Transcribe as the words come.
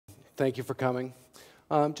Thank you for coming.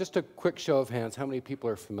 Just a quick show of hands. How many people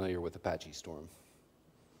are familiar with Apache Storm?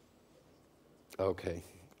 Okay,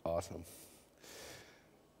 awesome.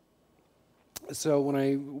 So when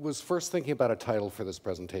I was first thinking about a title for this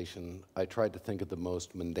presentation, I tried to think of the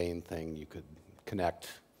most mundane thing you could connect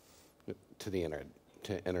to the internet,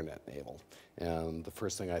 to internet enable. And the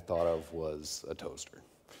first thing I thought of was a toaster.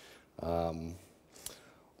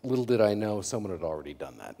 Little did I know someone had already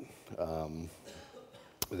done that.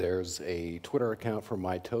 There's a Twitter account for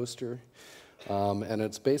My Toaster, and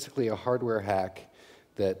it's basically a hardware hack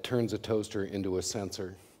that turns a toaster into a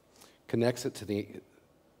sensor, connects it to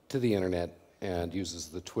the internet, and uses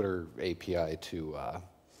the Twitter API to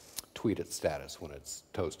tweet its status when it's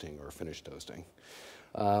toasting or finished toasting.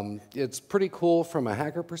 It's pretty cool from a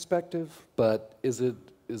hacker perspective, but is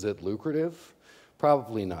it lucrative?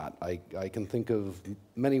 Probably not. I can think of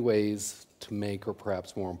many ways to make, or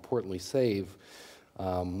perhaps more importantly, save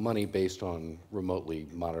money based on remotely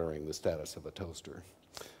monitoring the status of a toaster.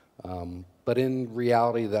 But in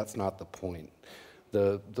reality, that's not the point.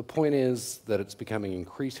 The point is that it's becoming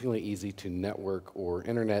increasingly easy to network or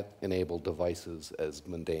internet-enable devices as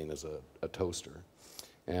mundane as a toaster.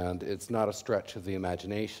 And it's not a stretch of the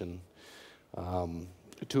imagination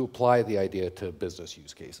to apply the idea to business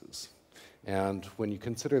use cases. And when you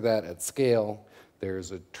consider that at scale,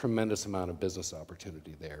 there's a tremendous amount of business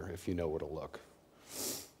opportunity there if you know where to look.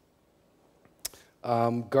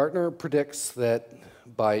 Gartner predicts that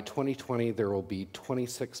by 2020 there will be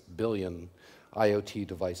 26 billion IoT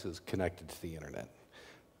devices connected to the internet.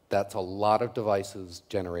 That's a lot of devices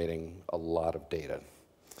generating a lot of data.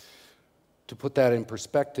 To put that in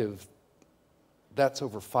perspective, that's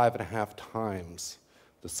over 5.5 times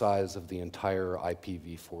the size of the entire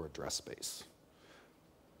IPv4 address space.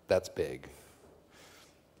 That's big.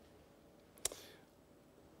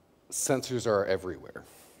 Sensors are everywhere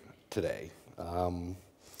today.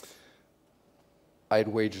 I'd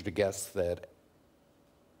wager to guess that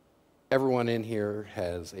everyone in here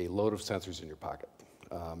has a load of sensors in your pocket.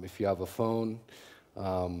 If you have a phone,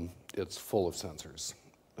 it's full of sensors.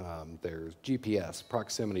 There's GPS,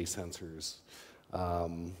 proximity sensors,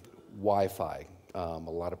 Wi-Fi. A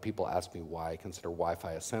lot of people ask me why I consider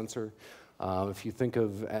Wi-Fi a sensor. If you think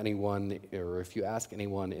of anyone, or if you ask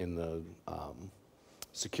anyone in the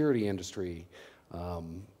security industry,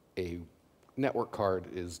 a network card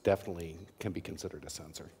is definitely can be considered a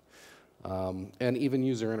sensor. And even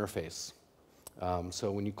user interface.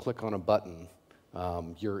 So when you click on a button,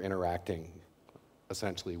 you're interacting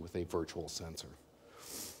essentially with a virtual sensor.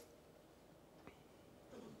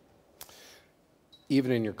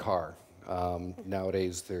 Even in your car,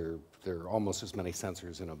 nowadays there are almost as many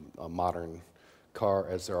sensors in a modern car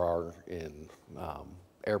as there are in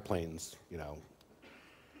airplanes,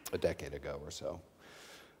 a decade ago or so.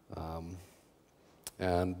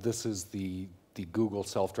 And this is the Google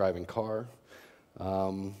self-driving car.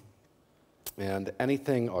 And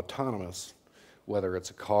anything autonomous, whether it's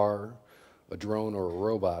a car, a drone, or a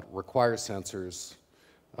robot, requires sensors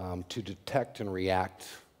to detect and react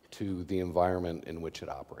to the environment in which it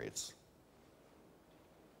operates.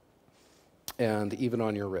 And even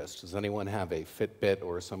on your wrist, does anyone have a Fitbit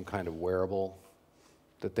or some kind of wearable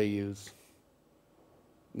that they use?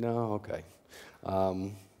 No? Okay.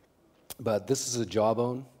 But this is a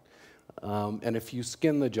jawbone, and if you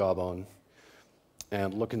skin the jawbone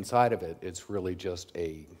and look inside of it, it's really just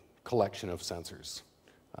a collection of sensors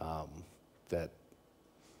that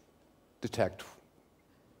detect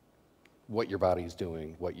what your body's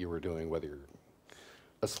doing, what you were doing, whether you're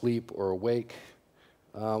asleep or awake,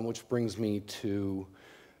 which brings me to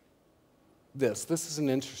this. This is an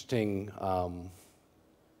interesting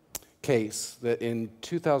case that in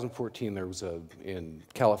 2014 there was in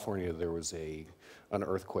California there was an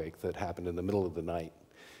earthquake that happened in the middle of the night,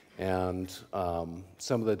 and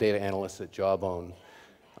some of the data analysts at Jawbone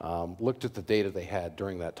looked at the data they had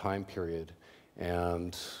during that time period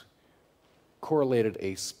and correlated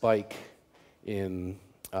a spike in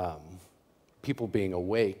people being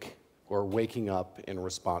awake or waking up in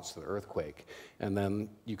response to the earthquake. And then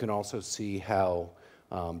you can also see how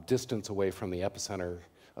distance away from the epicenter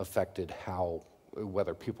affected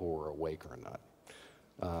whether people were awake or not.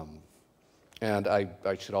 And I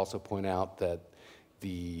should also point out that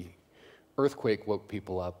the earthquake woke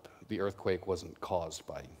people up. The earthquake wasn't caused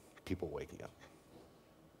by people waking up.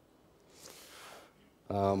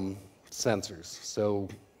 Sensors. So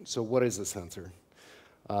what is a sensor?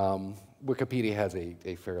 Wikipedia has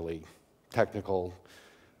a fairly technical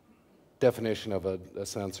definition of a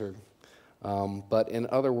sensor. But in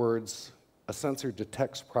other words, a sensor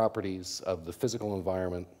detects properties of the physical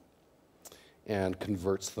environment and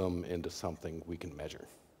converts them into something we can measure.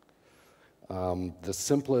 The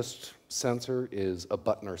simplest sensor is a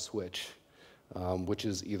button or switch, which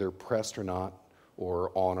is either pressed or not,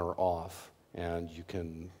 or on or off, and you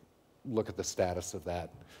can look at the status of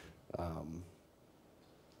that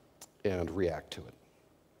and react to it.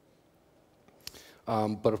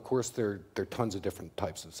 But of course, there are tons of different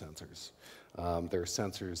types of sensors. There are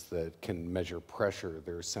sensors that can measure pressure.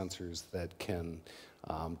 There are sensors that can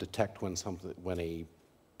detect when a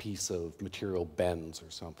piece of material bends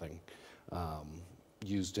or something.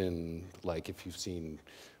 Used in, like, if you've seen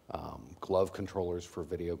glove controllers for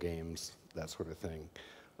video games, that sort of thing.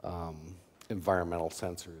 Environmental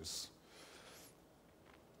sensors.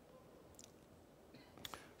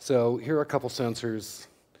 So here are a couple sensors.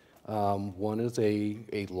 One is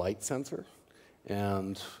a light sensor,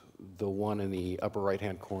 and the one in the upper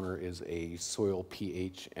right-hand corner is a soil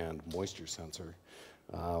pH and moisture sensor.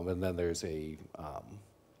 And then there's a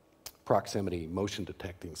proximity motion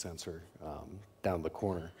detecting sensor down in the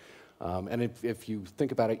corner. And if you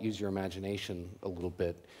think about it, use your imagination a little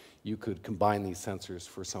bit, you could combine these sensors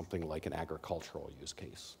for something like an agricultural use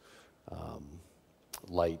case.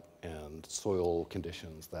 Light and soil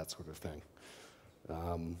conditions, that sort of thing.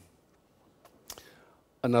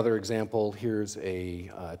 Another example, here's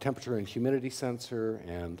a temperature and humidity sensor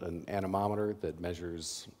and an anemometer that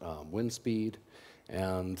measures wind speed,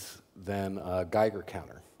 and then a Geiger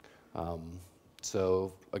counter.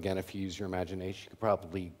 So again, if you use your imagination, you could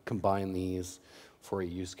probably combine these for a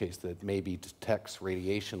use case that maybe detects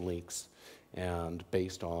radiation leaks, and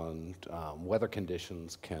based on weather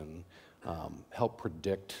conditions can help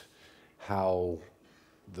predict how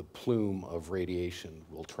the plume of radiation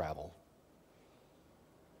will travel.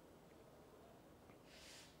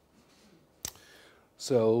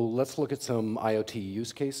 So let's look at some IoT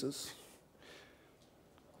use cases.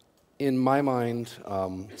 In my mind,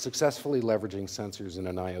 successfully leveraging sensors in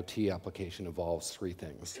an IoT application involves three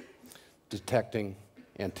things: detecting,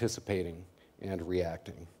 anticipating, and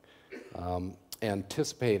reacting.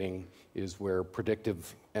 Anticipating is where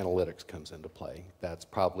predictive analytics comes into play. That's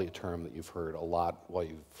probably a term that you've heard a lot while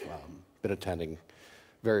you've been attending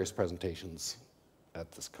various presentations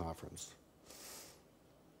at this conference.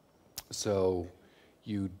 So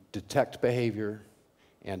you detect behavior,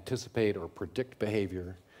 anticipate or predict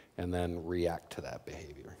behavior, and then react to that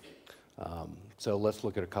behavior. So let's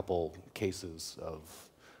look at a couple cases of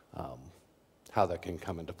how that can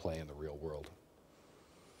come into play in the real world.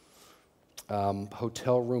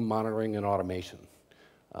 Hotel room monitoring and automation.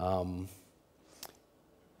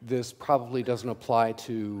 This probably doesn't apply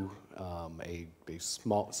to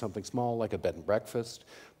something small like a bed and breakfast,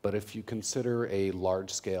 but if you consider a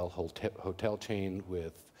large-scale hotel chain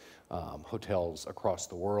with hotels across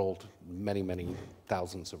the world, many, many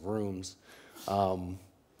thousands of rooms,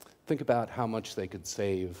 think about how much they could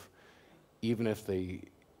save even if they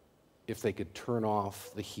could turn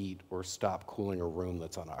off the heat or stop cooling a room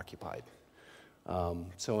that's unoccupied.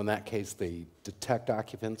 So in that case, they detect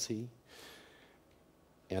occupancy,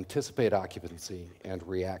 anticipate occupancy, and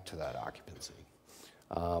react to that occupancy.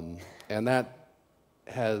 And that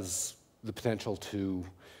has the potential to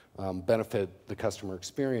benefit the customer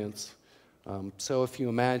experience. So if you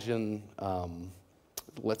imagine,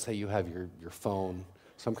 let's say you have your phone,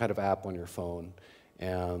 some kind of app on your phone,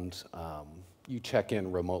 and you check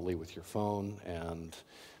in remotely with your phone, and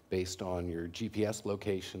based on your GPS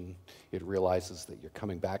location, it realizes that you're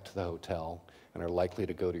coming back to the hotel and are likely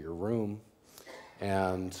to go to your room,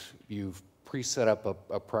 and you've pre-set up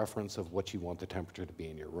a preference of what you want the temperature to be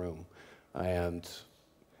in your room. And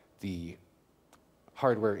the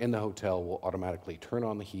hardware in the hotel will automatically turn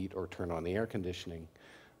on the heat or turn on the air conditioning,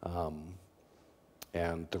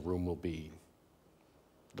 and the room will be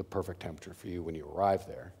the perfect temperature for you when you arrive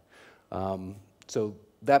there. So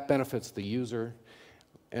that benefits the user.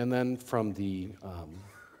 And then from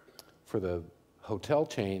for the hotel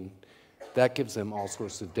chain, that gives them all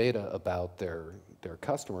sorts of data about their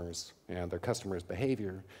customers and their customers'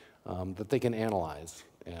 behavior that they can analyze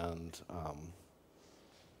and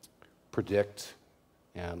predict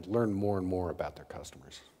and learn more and more about their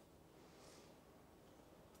customers.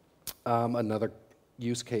 Another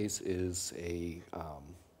use case is a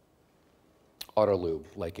auto lube,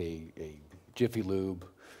 like a Jiffy Lube,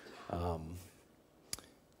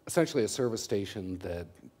 essentially a service station that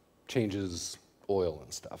changes oil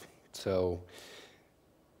and stuff. So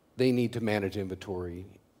they need to manage inventory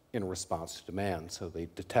in response to demand. So they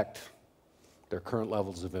detect their current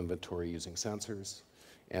levels of inventory using sensors,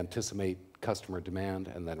 anticipate customer demand,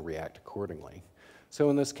 and then react accordingly. So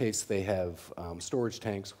in this case, they have storage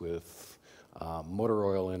tanks with motor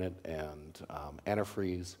oil in it and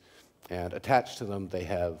antifreeze. And attached to them, they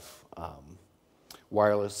have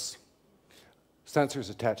wireless sensors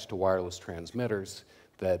attached to wireless transmitters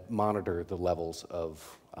that monitor the levels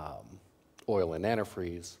of oil and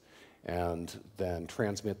antifreeze and then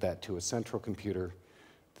transmit that to a central computer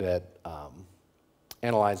that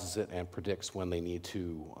analyzes it and predicts when they need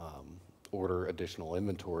to order additional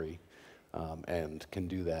inventory and can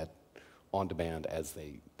do that on demand as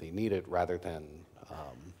they need it rather than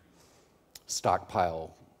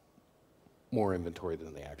stockpile more inventory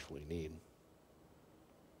than they actually need.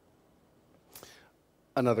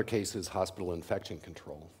 Another case is hospital infection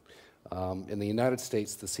control. In the United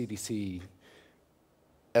States, the CDC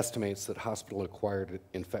estimates that hospital-acquired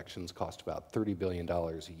infections cost about $30 billion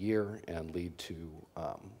a year and lead to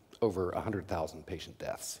over 100,000 patient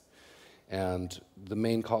deaths. And the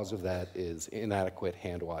main cause of that is inadequate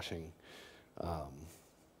hand washing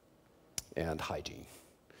and hygiene.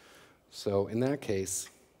 So in that case,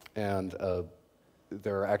 and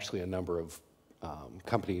there are actually a number of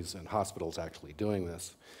companies and hospitals actually doing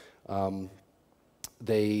this,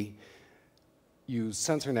 they use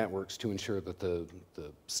sensor networks to ensure that the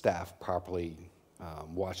staff properly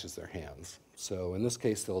washes their hands. So in this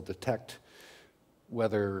case, they'll detect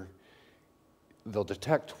when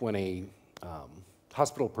a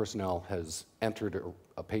hospital personnel has entered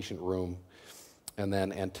a patient room and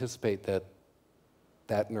then anticipate that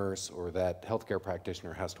that nurse or that healthcare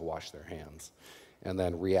practitioner has to wash their hands and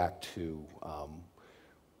then react to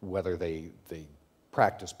whether they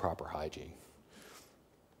practice proper hygiene.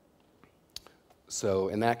 So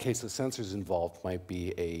in that case, the sensors involved might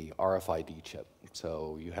be a RFID chip.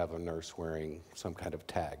 So you have a nurse wearing some kind of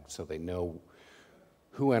tag so they know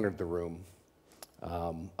who entered the room,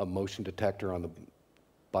 a motion detector on the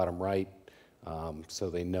bottom right, so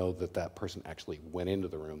they know that that person actually went into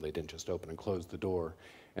the room, they didn't just open and close the door,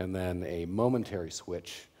 and then a momentary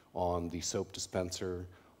switch on the soap dispenser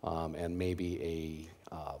and maybe a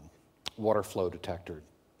water flow detector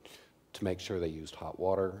to make sure they used hot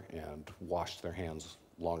water and washed their hands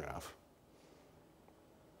long enough.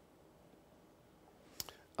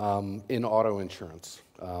 In auto insurance,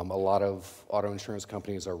 a lot of auto insurance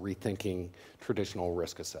companies are rethinking traditional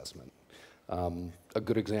risk assessment. A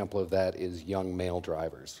good example of that is young male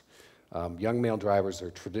drivers. Young male drivers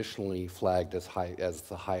are traditionally flagged as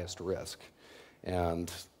the highest risk,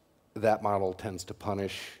 and that model tends to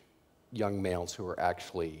punish young males who are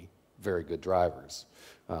actually very good drivers.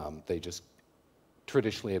 They just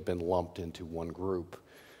traditionally have been lumped into one group.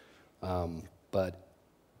 But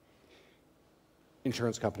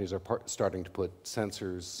insurance companies are starting to put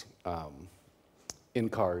sensors in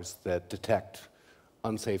cars that detect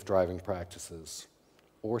unsafe driving practices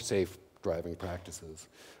or safe driving practices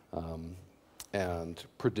and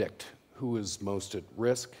predict who is most at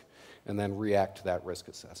risk and then react to that risk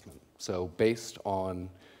assessment. So based on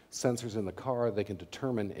sensors in the car, they can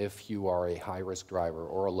determine if you are a high-risk driver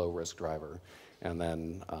or a low-risk driver and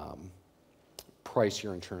then price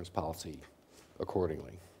your insurance policy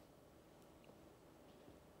accordingly.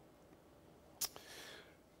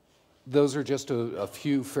 Those are just a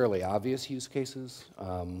few fairly obvious use cases,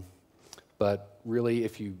 but really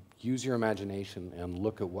if you use your imagination and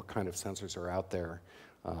look at what kind of sensors are out there,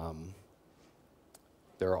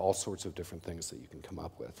 there are all sorts of different things that you can come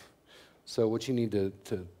up with. So what you need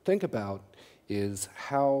to think about is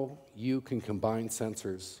how you can combine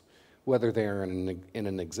sensors, whether they're in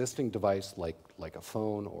an existing device like a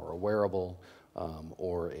phone or a wearable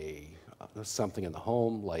or something in the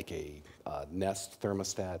home like a Nest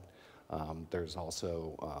thermostat. There's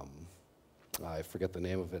also, I forget the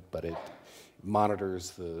name of it, but it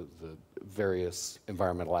monitors the various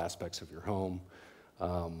environmental aspects of your home.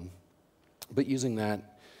 But using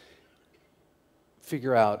that,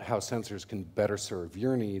 figure out how sensors can better serve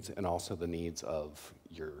your needs and also the needs of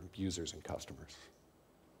your users and customers.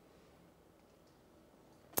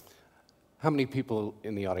 How many people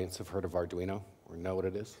in the audience have heard of Arduino or know what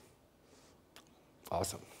it is?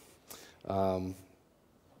 Awesome.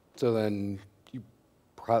 So then,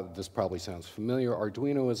 this probably sounds familiar.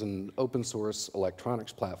 Arduino is an open source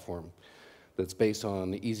electronics platform that's based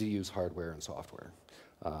on easy-to-use hardware and software.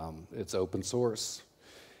 It's open source,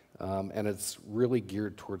 and it's really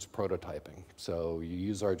geared towards prototyping. So you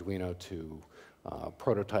use Arduino to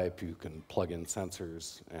prototype. You can plug in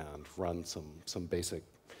sensors and run some basic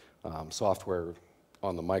software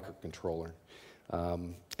on the microcontroller.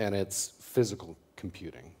 And it's physical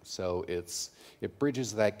computing. So it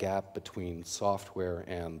bridges that gap between software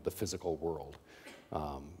and the physical world,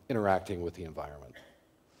 interacting with the environment.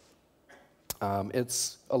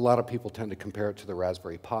 A lot of people tend to compare it to the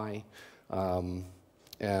Raspberry Pi.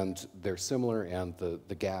 And they're similar, and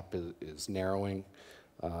the gap is narrowing.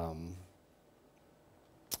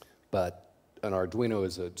 But an Arduino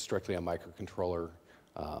is strictly a microcontroller.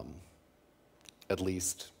 At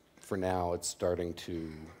least for now, it's starting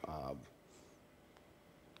to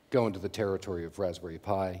go into the territory of Raspberry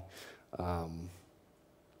Pi.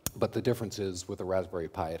 But the difference is with a Raspberry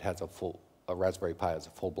Pi, it has a Raspberry Pi has a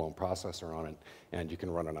full-blown processor on it, and you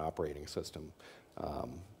can run an operating system.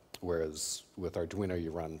 Whereas with Arduino,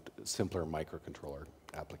 you run simpler microcontroller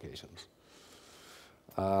applications.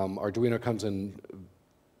 Arduino comes in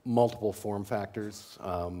multiple form factors.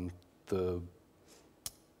 The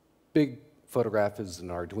big photograph is an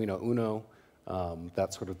Arduino Uno.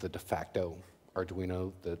 That's sort of the de facto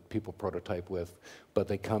Arduino that people prototype with, but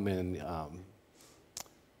they come in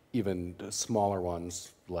even smaller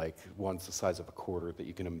ones, like ones the size of a quarter that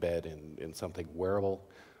you can embed in something wearable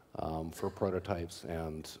for prototypes.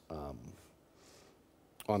 And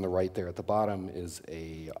on the right there at the bottom is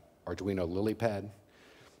a Arduino LilyPad,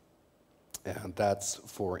 and that's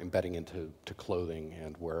for embedding into clothing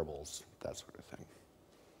and wearables, that sort of thing.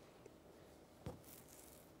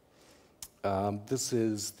 This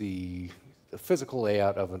is the physical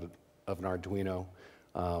layout of an Arduino.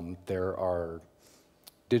 There are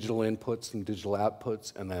digital inputs and digital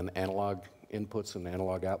outputs, and then analog inputs and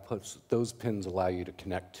analog outputs. Those pins allow you to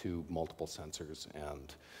connect to multiple sensors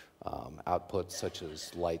and outputs such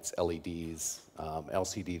as lights, LEDs,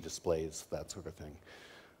 LCD displays, that sort of thing.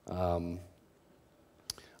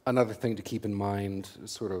 Another thing to keep in mind,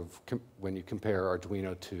 sort of when you compare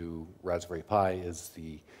Arduino to Raspberry Pi, is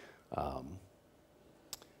the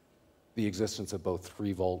existence of both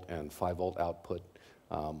 3-volt and 5-volt output.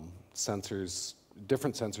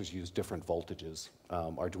 Different sensors use different voltages.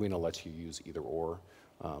 Arduino lets you use either or,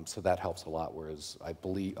 so that helps a lot, whereas I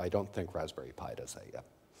don't think Raspberry Pi does that yet.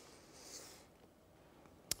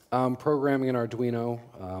 Programming in Arduino,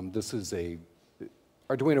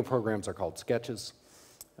 Arduino programs are called sketches.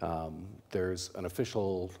 There's an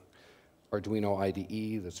official Arduino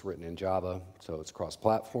IDE that's written in Java, so it's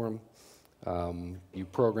cross-platform. You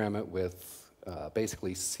program it with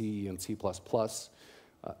basically C and C++,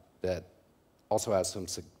 that also has some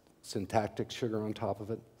syntactic sugar on top of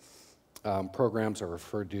it. Programs are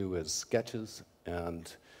referred to as sketches,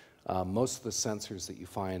 and most of the sensors that you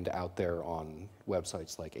find out there on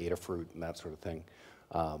websites like Adafruit and that sort of thing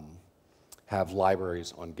have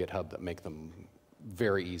libraries on GitHub that make them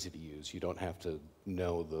very easy to use. You don't have to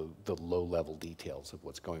know the low-level details of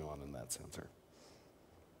what's going on in that sensor.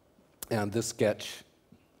 And this sketch,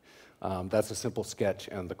 that's a simple sketch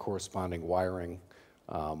and the corresponding wiring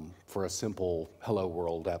for a simple Hello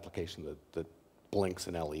World application that blinks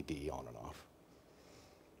an LED on and off.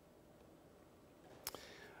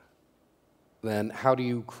 Then how do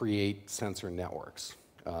you create sensor networks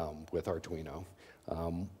with Arduino?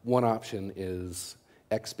 One option is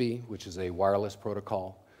XBee, which is a wireless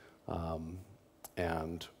protocol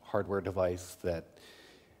and hardware device that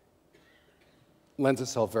lends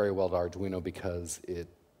itself very well to Arduino because it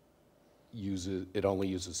only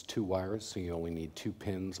uses 2 wires, so you only need 2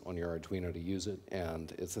 pins on your Arduino to use it,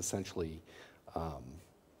 and it's essentially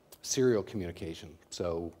serial communication.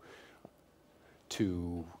 So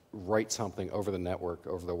to write something over the network,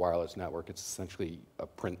 over the wireless network, it's essentially a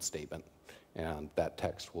print statement, and that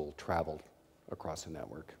text will travel across the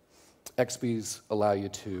network. XBees allow you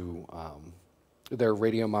to, they're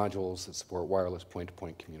radio modules that support wireless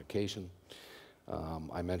point-to-point communication.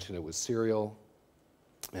 I mentioned it was serial,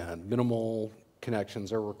 and minimal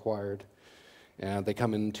connections are required. And they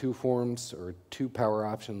come in 2 forms, or 2 power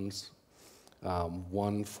options,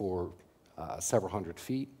 one for several hundred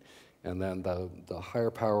feet, and then the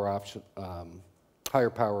higher power option, higher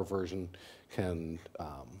power version can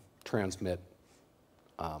transmit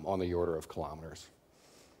on the order of kilometers.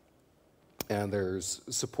 And there's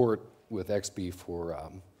support with XBee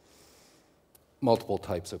for multiple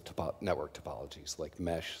types of network topologies, like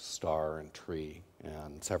mesh, star, and tree,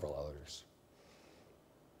 and several others.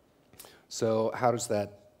 So how does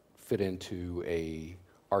that fit into a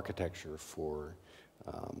architecture for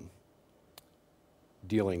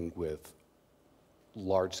dealing with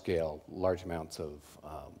large amounts of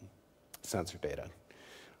sensor data?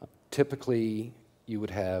 Typically, you would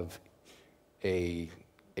have a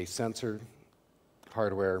sensor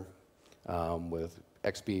hardware with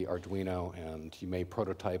XBee Arduino, and you may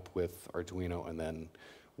prototype with Arduino, and then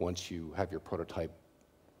once you have your prototype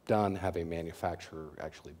done, have a manufacturer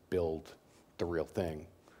actually build the real thing,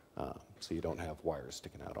 so you don't have wires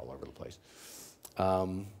sticking out all over the place.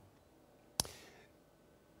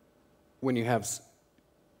 When you have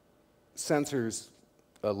sensors,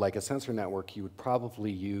 like a sensor network, you would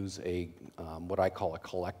probably use what I call a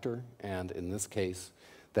collector, and in this case,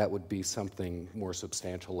 that would be something more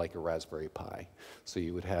substantial like a Raspberry Pi. So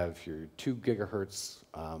you would have your 2 gigahertz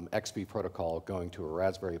XBee protocol going to a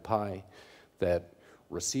Raspberry Pi that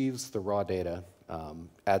receives the raw data,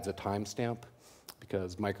 adds a timestamp,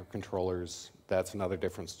 because microcontrollers, that's another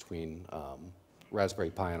difference between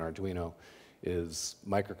Raspberry Pi and Arduino, is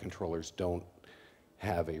microcontrollers don't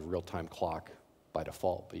have a real-time clock by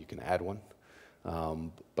default, but you can add one.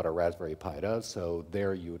 But a Raspberry Pi does, so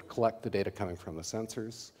there you would collect the data coming from the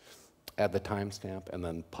sensors, add the timestamp, and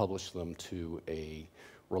then publish them to a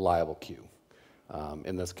reliable queue.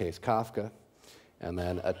 In this case, Kafka. And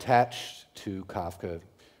then attached to Kafka,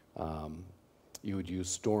 you would use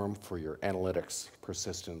Storm for your analytics,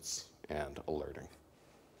 persistence, and alerting.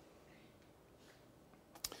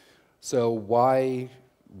 So why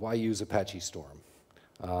use Apache Storm?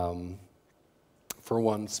 For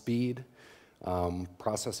one, speed,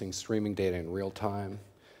 processing streaming data in real time,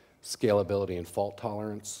 scalability and fault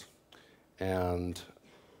tolerance, and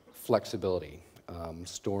flexibility.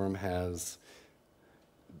 Storm has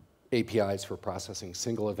APIs for processing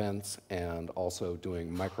single events and also doing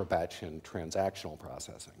microbatch and transactional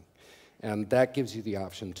processing. And that gives you the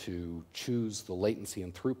option to choose the latency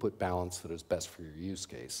and throughput balance that is best for your use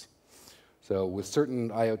case. So with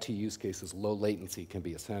certain IoT use cases, low latency can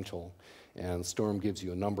be essential, and Storm gives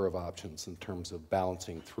you a number of options in terms of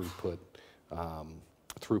balancing throughput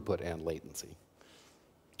and latency.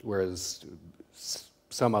 Whereas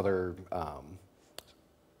some other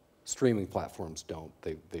streaming platforms don't.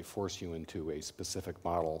 They force you into a specific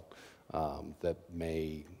model that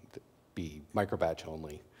may be microbatch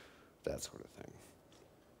only, that sort of thing.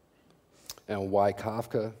 And why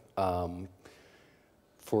Kafka?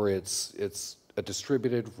 For it's a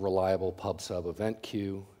distributed, reliable pub/sub event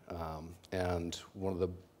queue, and one of the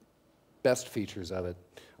best features of it,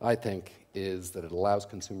 I think, is that it allows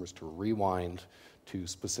consumers to rewind to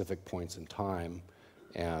specific points in time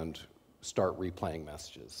and start replaying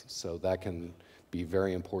messages. So that can be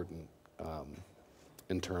very important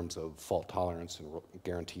in terms of fault tolerance and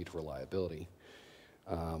guaranteed reliability.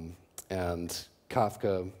 And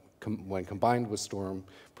Kafka, when combined with Storm,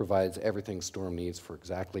 provides everything Storm needs for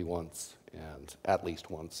exactly once and at least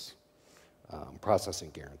once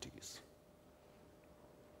processing guarantees.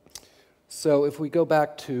 So if we go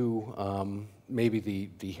back to maybe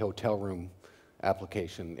the hotel room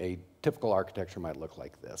application, a typical architecture might look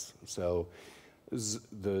like this. So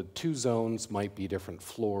the 2 zones might be different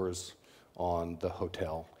floors on the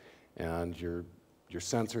hotel, and your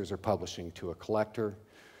sensors are publishing to a collector.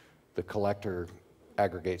 The collector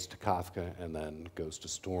aggregates to Kafka and then goes to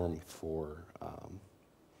Storm for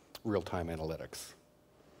real-time analytics.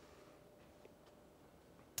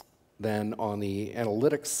 Then on the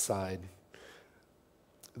analytics side,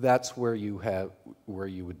 that's where you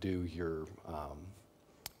would do your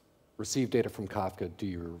receive data from Kafka, do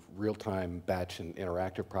your real-time batch and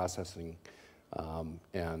interactive processing,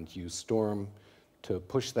 and use Storm to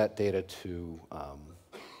push that data to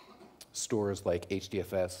stores like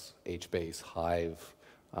HDFS, HBase, Hive,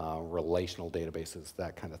 relational databases,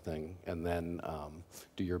 that kind of thing, and then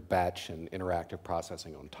do your batch and interactive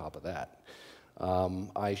processing on top of that.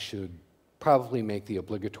 I should probably make the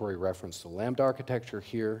obligatory reference to Lambda architecture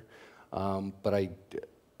here, but I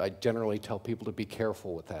generally tell people to be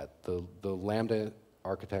careful with that. The Lambda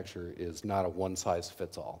architecture is not a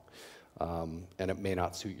one-size-fits-all, and it may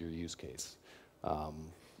not suit your use case.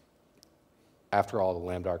 After all, the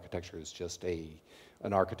Lambda architecture is just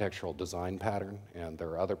an architectural design pattern, and there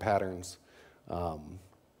are other patterns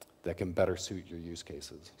that can better suit your use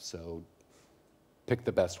cases. So pick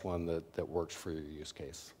the best one that works for your use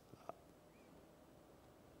case.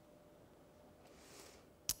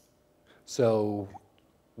 So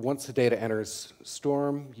once the data enters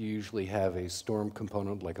Storm, you usually have a Storm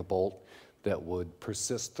component like a bolt that would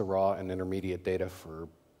persist the raw and intermediate data for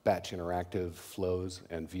batch interactive flows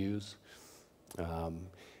and views.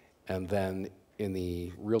 And then in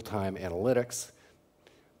the real-time analytics,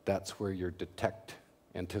 that's where your detect,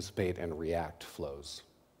 anticipate, and react flows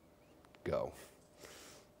go.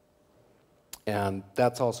 And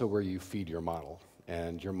that's also where you feed your model.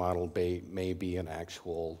 And your model may be an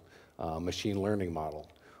actual machine learning model,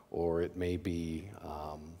 or it may be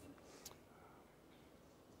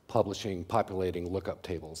populating lookup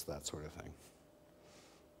tables, that sort of thing.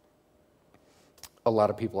 A lot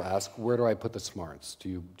of people ask, where do I put the smarts?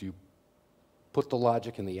 Do you put the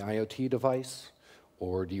logic in the IoT device,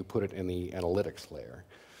 or do you put it in the analytics layer?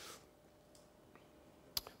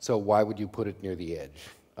 So why would you put it near the edge?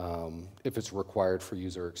 if it's required for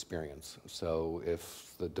user experience. So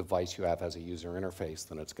if the device you have has a user interface,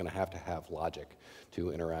 then it's going to have logic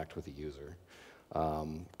to interact with the user.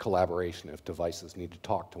 Collaboration if devices need to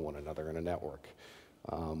talk to one another in a network.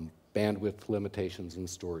 Bandwidth limitations and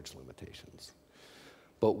storage limitations.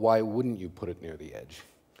 But why wouldn't you put it near the edge?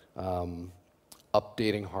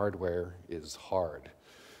 Updating hardware is hard,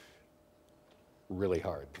 really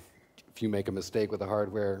hard. If you make a mistake with the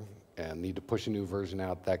hardware and need to push a new version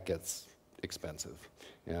out, that gets expensive.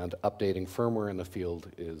 And updating firmware in the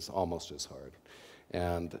field is almost as hard.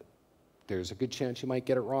 And there's a good chance you might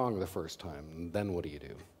get it wrong the first time, and then what do you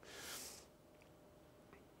do?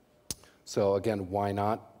 So again, why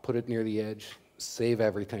not put it near the edge? Save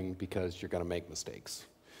everything because you're going to make mistakes.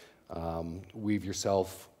 Weave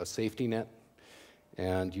yourself a safety net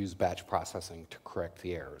and use batch processing to correct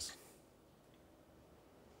the errors.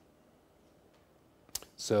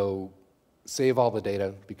 So save all the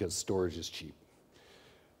data because storage is cheap.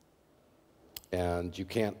 And you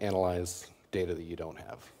can't analyze data that you don't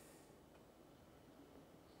have.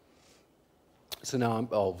 So now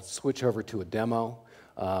I'll switch over to a demo.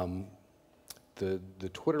 The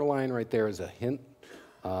Twitter line right there is a hint.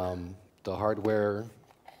 The hardware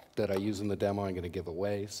that I use in the demo I'm going to give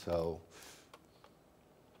away, so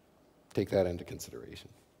take that into consideration.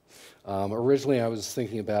 Originally I was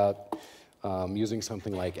thinking about using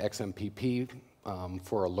something like XMPP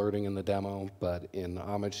for alerting in the demo, but in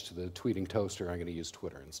homage to the tweeting toaster, I'm going to use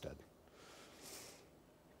Twitter instead.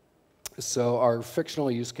 So our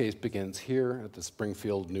fictional use case begins here at the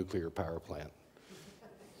Springfield nuclear power plant.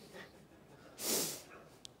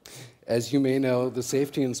 As you may know, the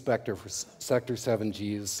safety inspector for Sector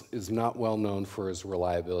 7Gs is not well known for his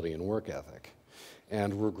reliability and work ethic.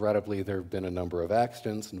 And regrettably, there have been a number of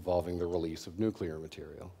accidents involving the release of nuclear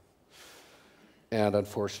material. And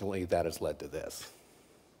unfortunately, that has led to this.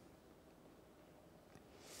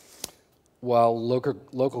 While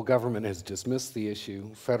local government has dismissed the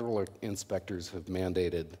issue, federal inspectors have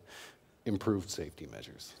mandated improved safety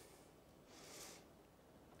measures.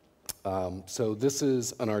 So this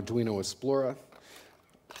is an Arduino Esplora.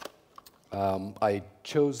 I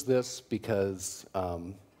chose this because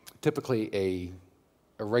typically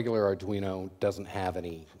a regular Arduino doesn't have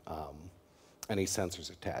any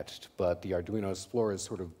sensors attached, but the Arduino Esplora is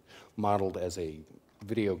sort of modeled as a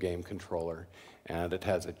video game controller, and it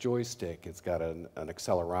has a joystick, it's got an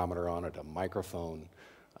accelerometer on it, a microphone,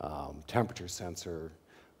 temperature sensor,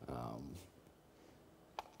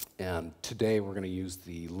 and today we're going to use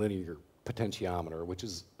the linear potentiometer, which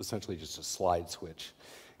is essentially just a slide switch,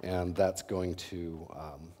 and that's going to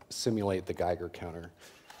simulate the Geiger counter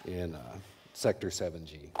in Sector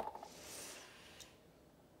 7G.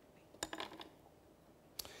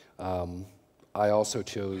 I also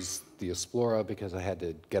chose the Esplora because I had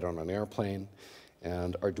to get on an airplane,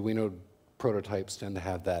 and Arduino prototypes tend to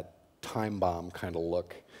have that time bomb kind of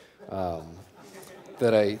look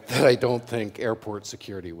that I don't think airport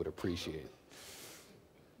security would appreciate.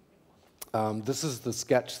 This is the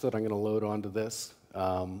sketch that I'm going to load onto this.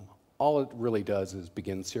 All it really does is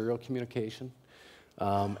begin serial communication,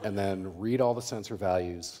 and then read all the sensor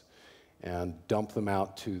values and dump them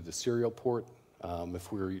out to the serial port.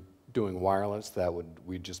 If we were doing wireless,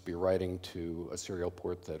 we'd just be writing to a serial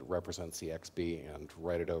port that represents the XB and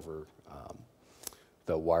write it over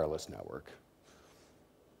the wireless network.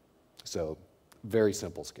 So very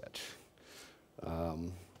simple sketch.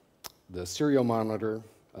 The serial monitor,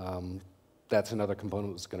 that's another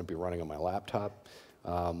component that's going to be running on my laptop.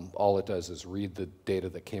 All it does is read the data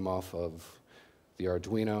that came off of the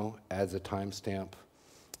Arduino, adds a timestamp,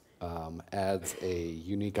 adds a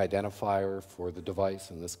unique identifier for the device,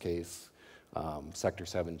 in this case Sector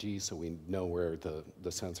 7G, so we know where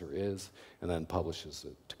the sensor is, and then publishes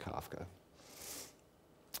it to Kafka.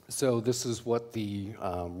 So this is what the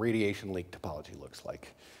radiation leak topology looks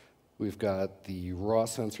like. We've got the raw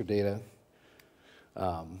sensor data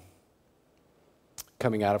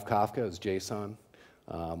coming out of Kafka as JSON,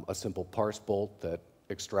 a simple parse bolt that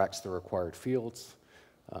extracts the required fields,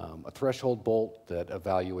 a threshold bolt that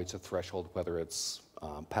evaluates a threshold, whether it's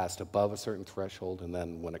passed above a certain threshold, and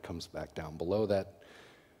then when it comes back down below that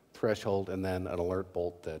threshold, and then an alert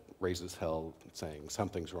bolt that raises hell saying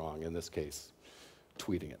something's wrong, in this case,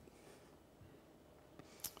 tweeting it.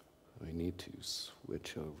 I need to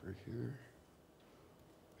switch over here.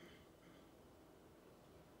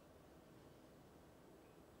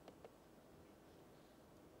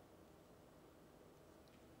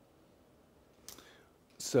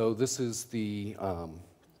 So this is the,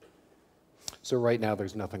 so right now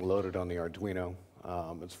there's nothing loaded on the Arduino.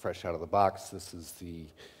 It's fresh out of the box. This is the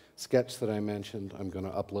sketch that I mentioned. I'm going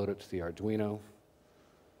to upload it to the Arduino.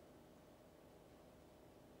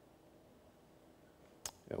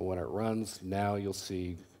 And when it runs, now you'll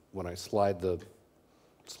see when I slide the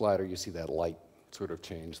slider, you see that light sort of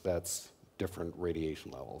change. That's different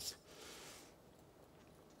radiation levels.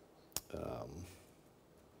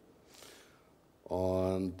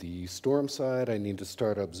 On the Storm side, I need to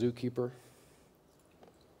start up Zookeeper,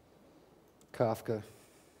 Kafka,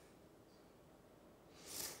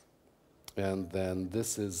 and then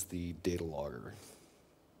this is the data logger.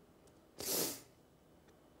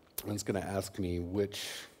 And it's going to ask me which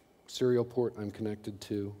serial port I'm connected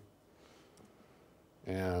to,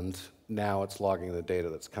 and now it's logging the data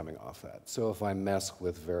that's coming off that. So if I mess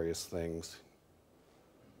with various things,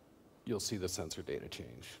 you'll see the sensor data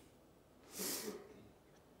change.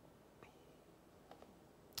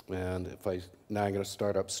 And now I'm going to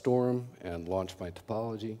start up Storm and launch my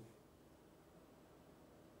topology.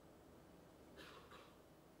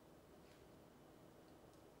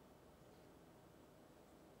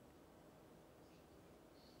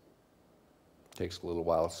 Takes a little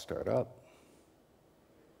while to start up.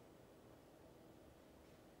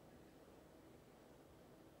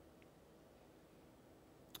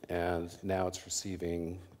 And now it's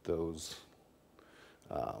receiving those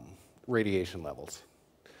radiation levels.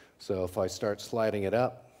 So if I start sliding it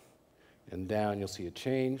up and down, you'll see a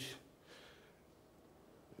change.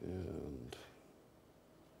 And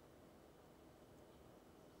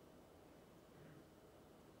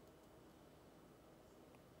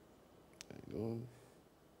hang on.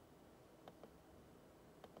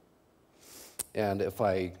 And if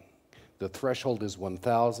the threshold is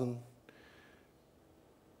 1,000,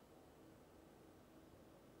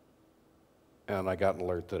 and I got an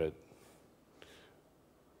alert that it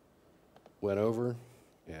went over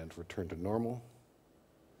and returned to normal.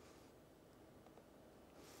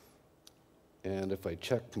 And if I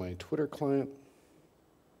check my Twitter client,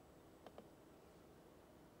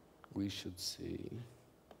 we should see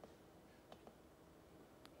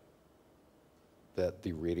that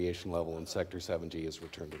the radiation level in sector 7G is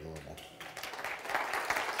returned to normal.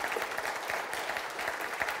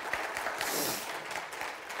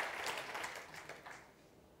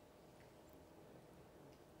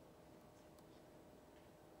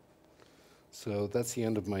 So that's the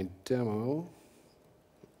end of my demo.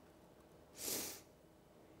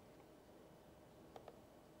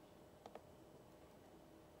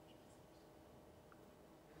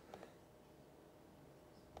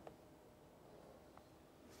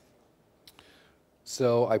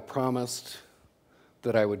 So I promised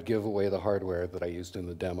that I would give away the hardware that I used in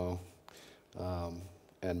the demo,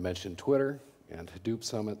 and mentioned Twitter and Hadoop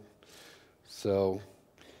Summit. So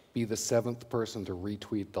be the 7th person to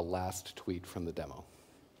retweet the last tweet from the demo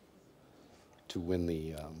to win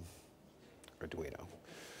the Arduino.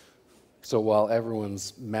 So while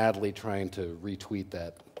everyone's madly trying to retweet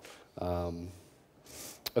that,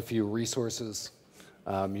 a few resources.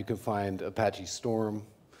 You can find Apache Storm,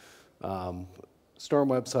 Storm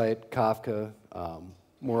website, Kafka,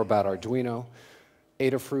 more about Arduino.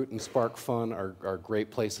 Adafruit and SparkFun are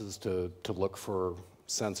great places to look for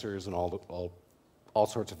sensors and all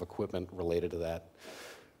sorts of equipment related to that.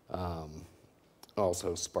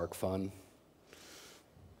 Also SparkFun.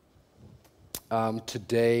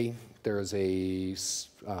 Today, there is a,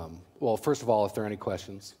 well, first of all, if there are any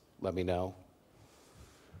questions, let me know.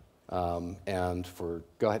 Go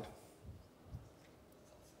ahead.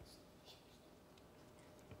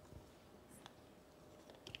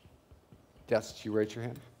 Yes, you raise your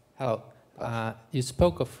hand. Hello. You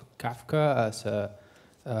spoke of Kafka as a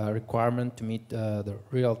requirement to meet the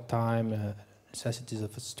real-time necessities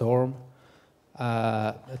of a storm.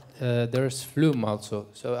 There's Flume also.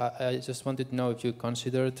 So I just wanted to know if you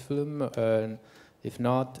considered Flume, and if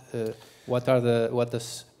not, what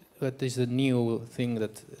is the new thing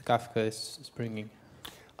that Kafka is bringing?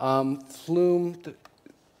 Flume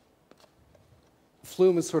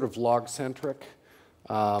is sort of log-centric,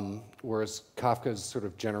 whereas Kafka is sort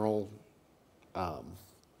of general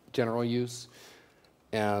use.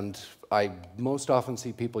 And I most often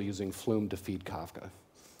see people using Flume to feed Kafka.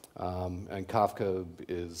 And Kafka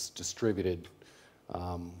is distributed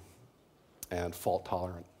and fault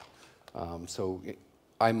tolerant. So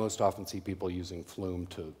I most often see people using Flume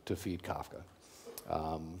to feed Kafka.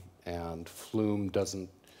 And Flume doesn't,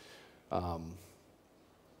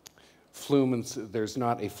 there's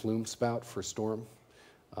not a Flume spout for Storm.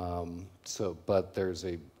 But there's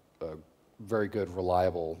a very good,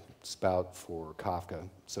 reliable spout for Kafka.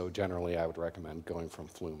 So generally, I would recommend going from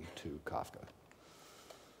Flume to Kafka.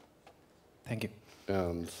 Thank you.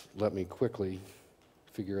 And let me quickly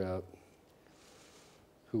figure out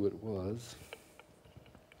who it was.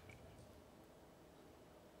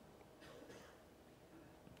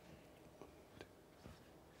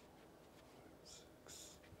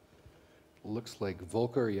 Looks like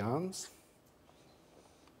Volker Jans.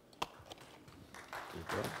 There you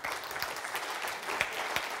go.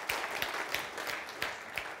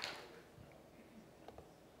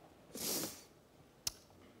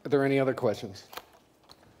 Are there any other questions?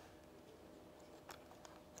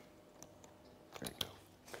 There you go.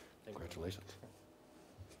 Congratulations.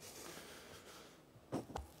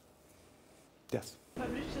 Yes.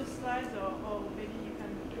 Publish the slides, or maybe you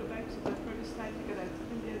can go back to the previous slide because I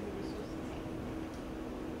didn't get the resources.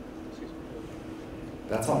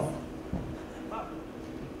 That's all. Wow.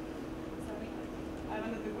 Sorry. I have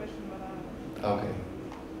another question, but Okay.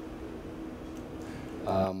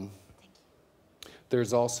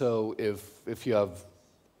 There's also, if you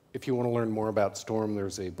want to learn more about Storm,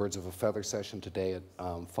 there's a Birds of a Feather session today at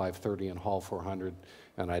 5:30 in Hall 400,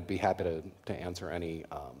 and I'd be happy to answer any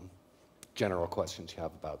general questions you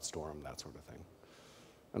have about Storm, that sort of thing.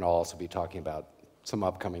 And I'll also be talking about some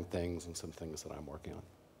upcoming things and some things that I'm working on.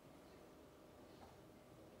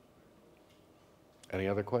 Any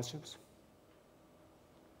other questions?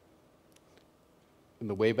 In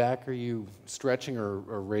the way back, are you stretching or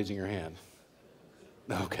raising your hand?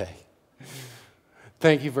 Okay.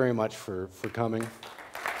 Thank you very much for coming.